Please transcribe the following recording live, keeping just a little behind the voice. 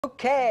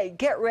Okay,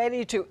 get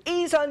ready to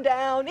ease on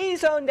down,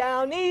 ease on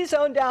down, ease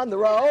on down the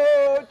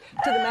road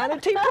to the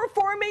Manatee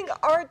Performing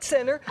Arts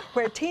Center,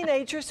 where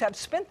teenagers have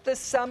spent this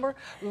summer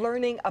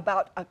learning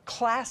about a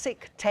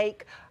classic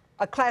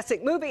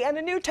movie and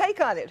a new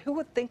take on it. Who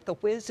would think The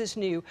Wiz is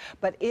new?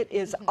 But it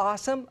is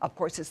awesome. Of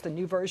course, it's the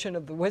new version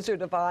of The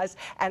Wizard of Oz,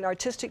 and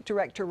artistic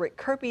director Rick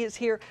Kirby is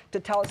here to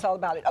tell us all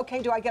about it.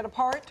 Okay, do I get a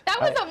part? That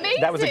was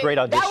amazing. That was a great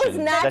audition. That was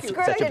not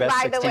scripted,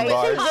 by the way.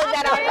 She did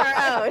that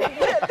on her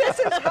own. This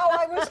is how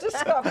I was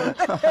discovered.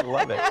 I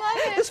love it.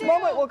 This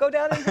moment will go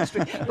down in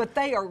history. But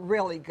they are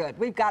really good.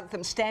 We've got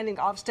them standing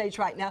off stage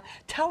right now.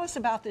 Tell us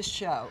about this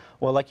show.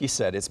 Well, like you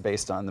said, it's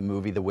based on the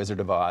movie The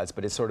Wizard of Oz,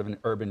 but it's sort of an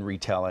urban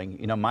retelling.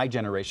 You know, my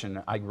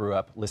generation, I grew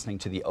up listening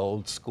to the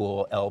old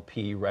school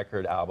LP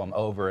record album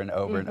over and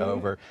over and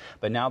over.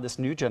 But now this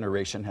new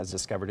generation has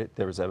discovered it.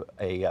 There was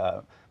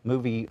a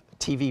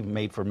TV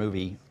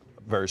made-for-movie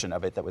version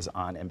of it that was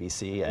on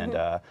NBC,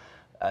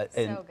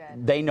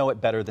 and they know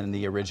it better than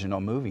the original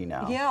movie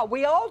now. Yeah,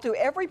 we all do.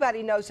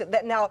 Everybody knows it.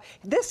 Now,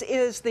 this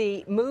is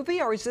the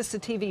movie, or is this the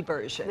TV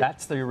version?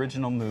 That's the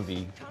original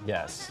movie,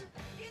 yes.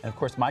 And of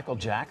course, Michael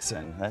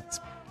Jackson. That's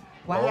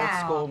old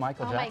school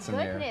Michael Jackson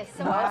there. Oh my goodness,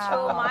 so much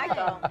Wow.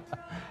 Michael.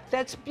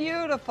 That's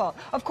beautiful.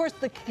 Of course,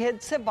 the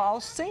kids have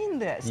all seen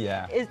this.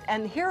 Yeah.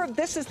 And here,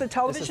 this is the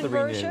television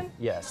version?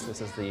 Yes,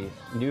 this is the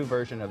new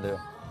version of the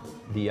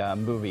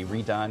movie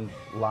redone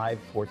live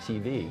for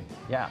TV.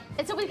 Yeah.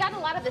 And so we've got a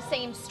lot of the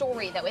same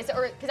story, though,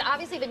 because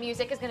obviously the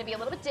music is going to be a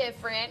little bit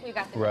different. We've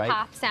got the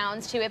pop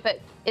sounds to it,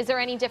 but is there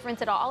any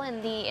difference at all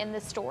in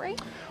the story?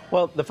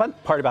 Well, the fun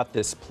part about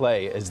this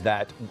play is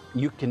that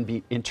you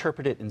can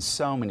interpret it in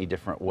so many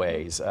different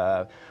ways.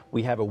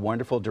 We have a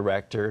wonderful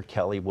director,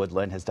 Kelly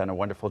Woodland, has done a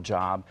wonderful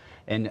job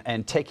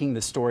and taking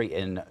the story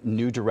in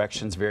new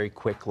directions very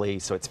quickly,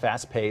 so it's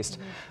fast-paced.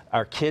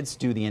 Our kids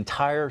do the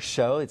entire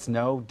show. It's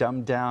no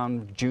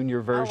dumbed-down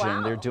junior version. Oh,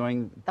 wow. They're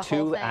doing The whole thing.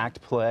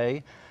 two-act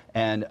play.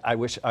 And I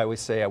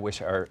always say I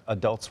wish our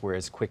adults were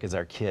as quick as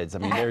our kids. I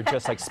mean, they're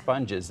just like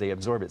sponges. They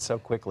absorb it so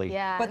quickly.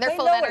 Yeah, But they're they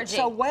full know of energy. it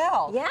so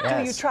well. Yeah. Do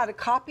you Yes. try to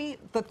copy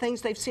the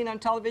things they've seen on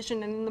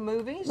television and in the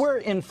movies? We're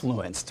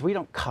influenced. We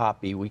don't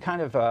copy. We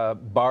kind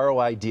of borrow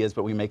ideas,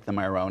 but we make them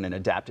our own and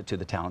adapt it to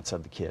the talents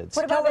of the kids.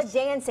 What about the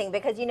dancing?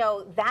 Because, you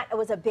know, that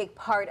was a big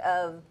part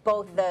of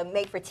both the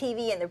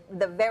made-for-TV and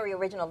the very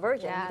original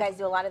version. Yeah. You guys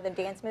do a lot of the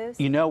dance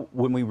moves? You know,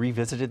 when we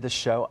revisited the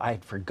show, I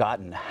had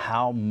forgotten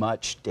how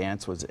much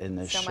dance was in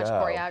this show. So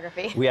much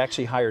choreography. We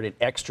actually hired an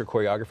extra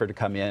choreographer to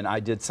come in. I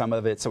did some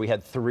of it, so we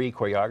had 3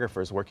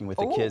 choreographers working with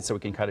the kids so we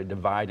can kind of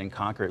divide and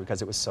conquer it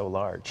because it was so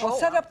large. Well,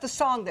 set up the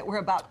song that we're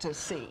about to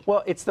see.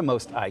 Well, it's the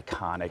most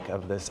iconic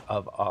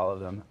of all of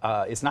them.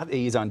 It's not the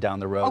Ease on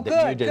Down the Road Oh,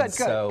 that you good, did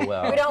so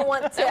well. We don't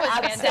want to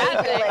outstate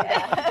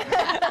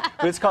Linda.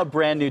 But it's called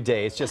Brand New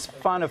Day. It's just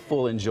fun, a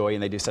full enjoy,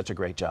 and they do such a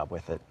great job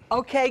with it.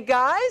 Okay,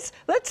 guys,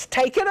 let's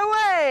take it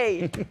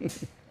away.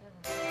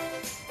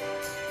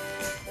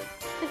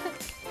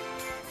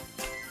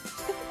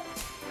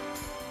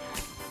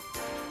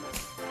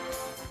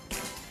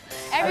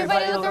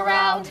 Everybody look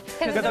around,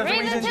 because there's a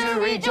reason to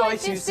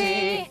rejoice, you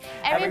see.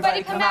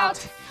 Everybody come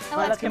out, and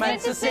let's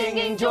commence to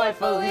singing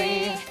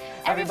joyfully.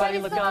 Everybody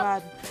look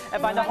up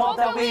and find the hope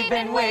that we've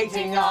been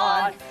waiting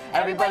on.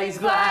 Everybody's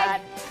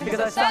glad, because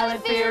our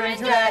silent fear and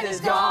dread is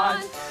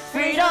gone.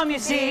 Freedom, you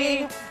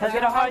see, has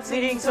got our hearts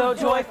beating so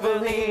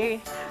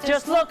joyfully.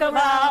 Just look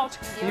about,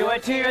 you owe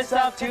it to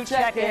yourself to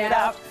check it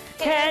out.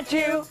 Can't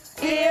you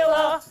feel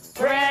a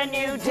brand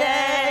new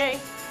day?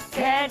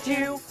 Can't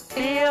you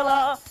feel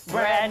a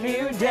brand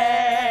new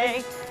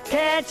day?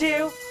 Can't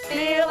you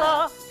feel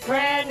a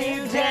brand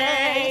new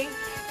day?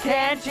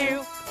 Can't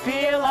you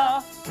feel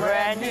a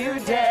brand new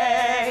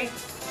day?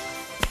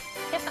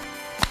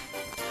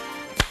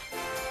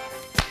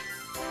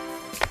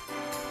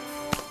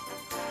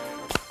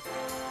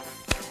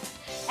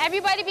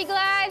 Everybody be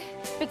glad,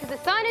 because the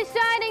sun is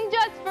shining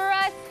just for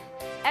us.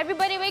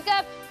 Everybody wake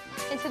up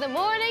into the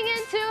morning,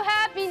 into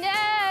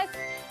happiness.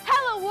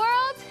 Hello,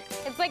 world.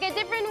 It's like a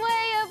different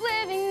way of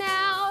living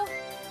now.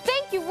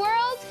 Thank you,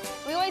 world.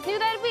 We always knew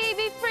that we'd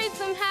be free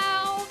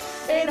somehow.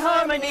 In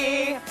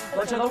harmony,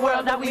 let's show the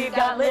world that we've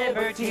got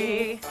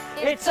liberty.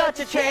 It's such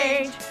a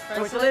change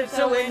for us to live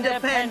so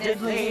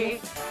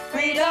independently.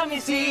 Freedom, you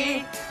see,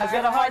 has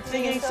got a heart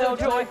singing so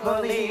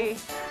joyfully.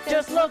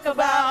 Just look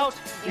about,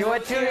 you owe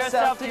it to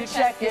yourself to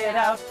check it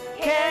out.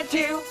 Can't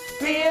you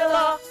feel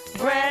a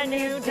brand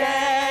new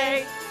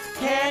day?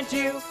 Can't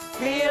you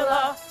feel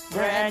a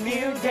brand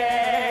new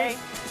day?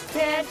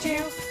 Can't you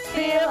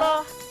feel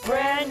a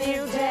brand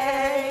new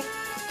day?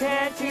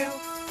 Can't you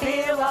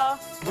feel a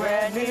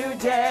brand new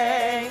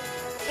day?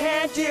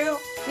 Can't you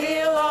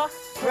feel a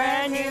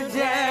brand new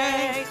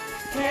day?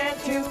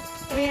 Can't you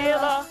feel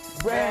a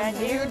brand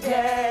new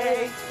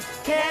day?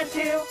 Can't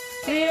you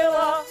feel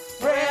a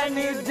brand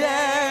new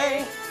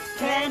day?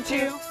 Can't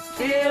you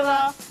feel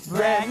a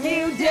brand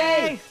new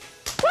day?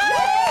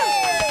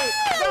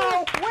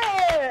 So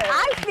Wiz!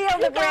 I feel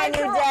the brand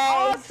new day.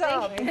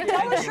 Awesome.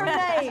 Tell us your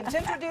names.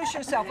 Introduce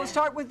yourself. We'll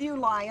start with you,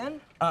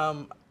 Lion.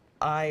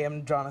 I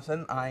am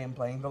Jonathan. I am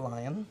playing the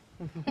lion.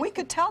 We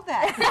could tell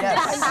that.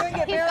 Yes. I'm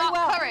doing it He's very got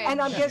well. courage.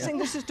 And I'm guessing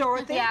this is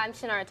Dorothy. Yeah, I'm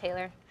Shannara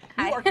Taylor.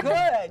 You Hi. are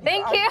good.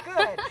 Thank are you.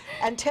 Good.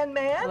 And Tin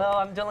Man. Hello,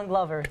 I'm Dylan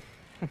Glover.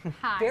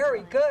 Hi.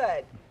 Very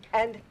good.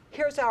 And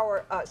here's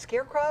our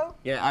Scarecrow.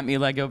 Yeah, I'm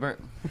Eli Gilbert.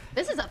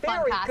 This is a fun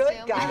Very costume.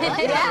 good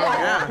guy.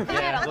 Yeah. We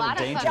had a lot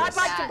of fun I'd with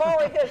like to that.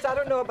 borrow his. I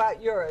don't know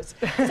about yours.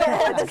 So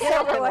what's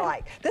camping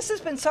like? This has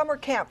been summer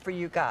camp for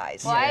you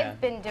guys. Well, I've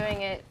been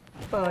doing it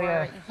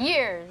for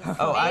years.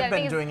 Oh, I I've think been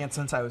it's- doing it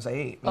since I was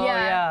 8. Oh,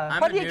 yeah.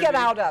 What do you get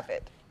out of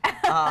it?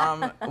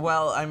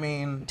 Well, I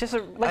mean, Just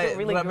a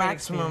really the great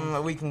maximum experience.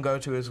 that we can go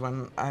to is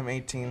when I'm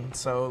 18.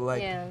 So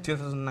like Yeah.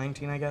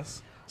 2019, I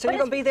guess. So you're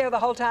going to be there the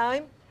whole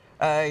time?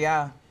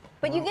 Yeah.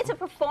 But you get to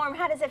perform.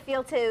 How does it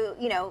feel to,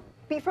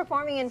 be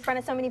performing in front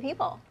of so many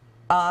people?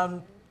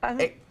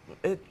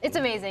 It's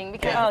amazing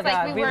because Oh, it's like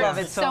God, we we love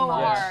work it so so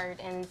much. hard.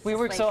 And it's We just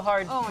work like, so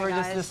hard oh my for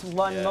just God. this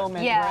one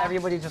moment Yeah. where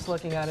everybody's just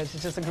looking at us.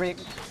 It's just a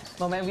great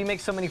moment. We make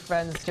so many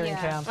friends during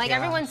Yeah. camp. Like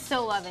everyone's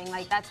so loving.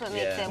 Like that's what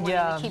makes it. When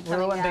Yeah, we keep we're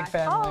coming one big back.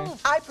 family.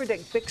 I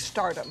predict big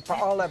stardom for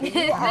all of you.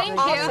 You are Thank you.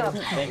 awesome.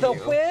 The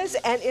Whiz,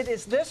 and it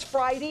is this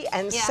Friday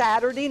and Yeah.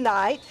 Saturday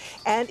night,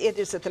 and it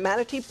is at the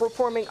Manatee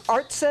Performing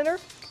Arts Center.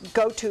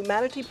 Go to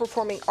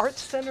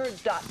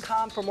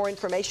manateeperformingartscenter.com for more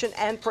information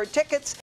and for tickets.